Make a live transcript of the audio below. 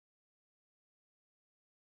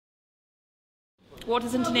What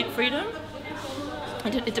is internet freedom?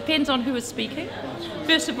 It depends on who is speaking.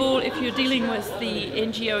 First of all, if you're dealing with the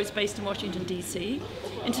NGOs based in Washington, D.C.,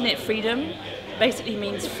 internet freedom basically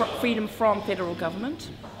means freedom from federal government,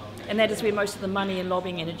 and that is where most of the money and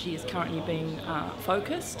lobbying energy is currently being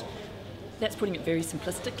focused. That's putting it very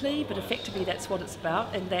simplistically, but effectively that's what it's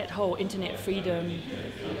about, and that whole internet freedom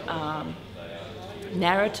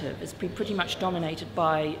narrative has been pretty much dominated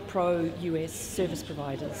by pro-US service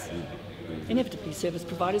providers. Inevitably, service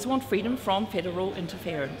providers want freedom from federal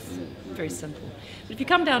interference. Very simple. But if you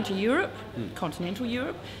come down to Europe, continental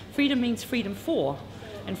Europe, freedom means freedom for.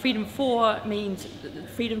 And freedom for means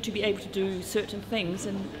freedom to be able to do certain things,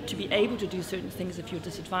 and to be able to do certain things if you're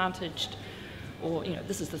disadvantaged, or,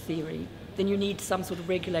 this is the theory, then you need some sort of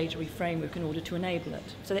regulatory framework in order to enable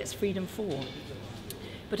it. So that's freedom for.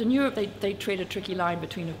 But in Europe, they tread a tricky line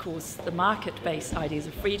between, of course, the market-based ideas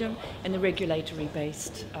of freedom and the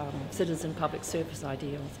regulatory-based citizen public service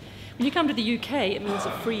ideals. When you come to the UK, it means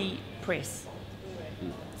a free press.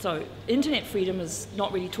 So internet freedom is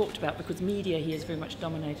not really talked about because media here is very much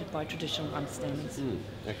dominated by traditional understandings.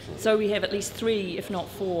 Excellent. So we have at least 3, if not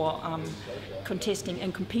 4, contesting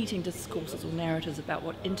and competing discourses or narratives about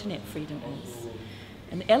what internet freedom is.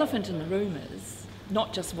 And the elephant in the room is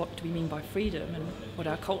not just what do we mean by freedom and what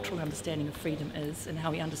our cultural understanding of freedom is and how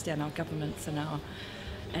we understand our governments and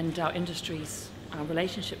our industries'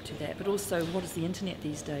 relationship to that, but also what is the internet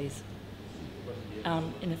these days.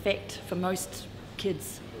 In effect, for most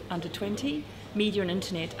kids under 20, media and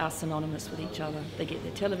internet are synonymous with each other. They get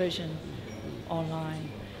their television online.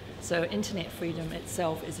 So internet freedom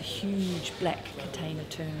itself is a huge black container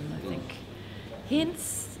term, I think.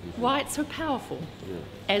 Hence why it's so powerful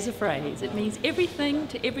as a phrase. It means everything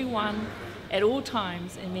to everyone at all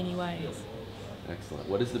times in many ways. Excellent.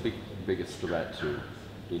 What is the biggest threat to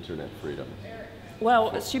internet freedom? Well,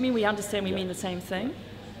 assuming we understand we mean the same thing.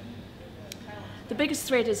 The biggest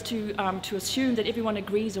threat is to assume that everyone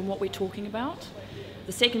agrees on what we're talking about.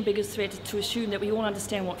 The second biggest threat is to assume that we all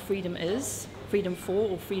understand what freedom is, freedom for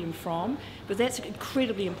or freedom from, but that's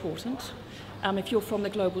incredibly important. If you're from the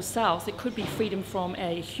global south, it could be freedom from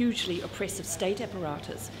a hugely oppressive state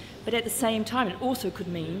apparatus, but at the same time it also could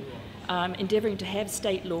mean endeavouring to have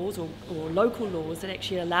state laws or local laws that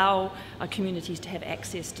actually allow our communities to have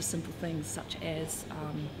access to simple things such as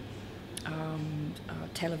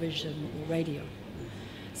television or radio.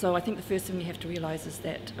 So I think the first thing we have to realise is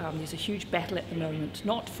that there's a huge battle at the moment,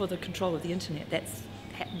 not for the control of the internet, that's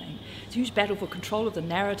happening. It's a huge battle for control of the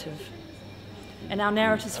narrative, and our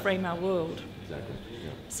narratives frame our world. Exactly.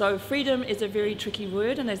 Yeah. So freedom is a very tricky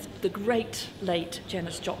word, and as the great late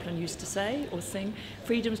Janis Joplin used to say or sing,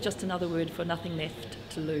 freedom's just another word for nothing left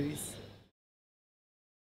to lose.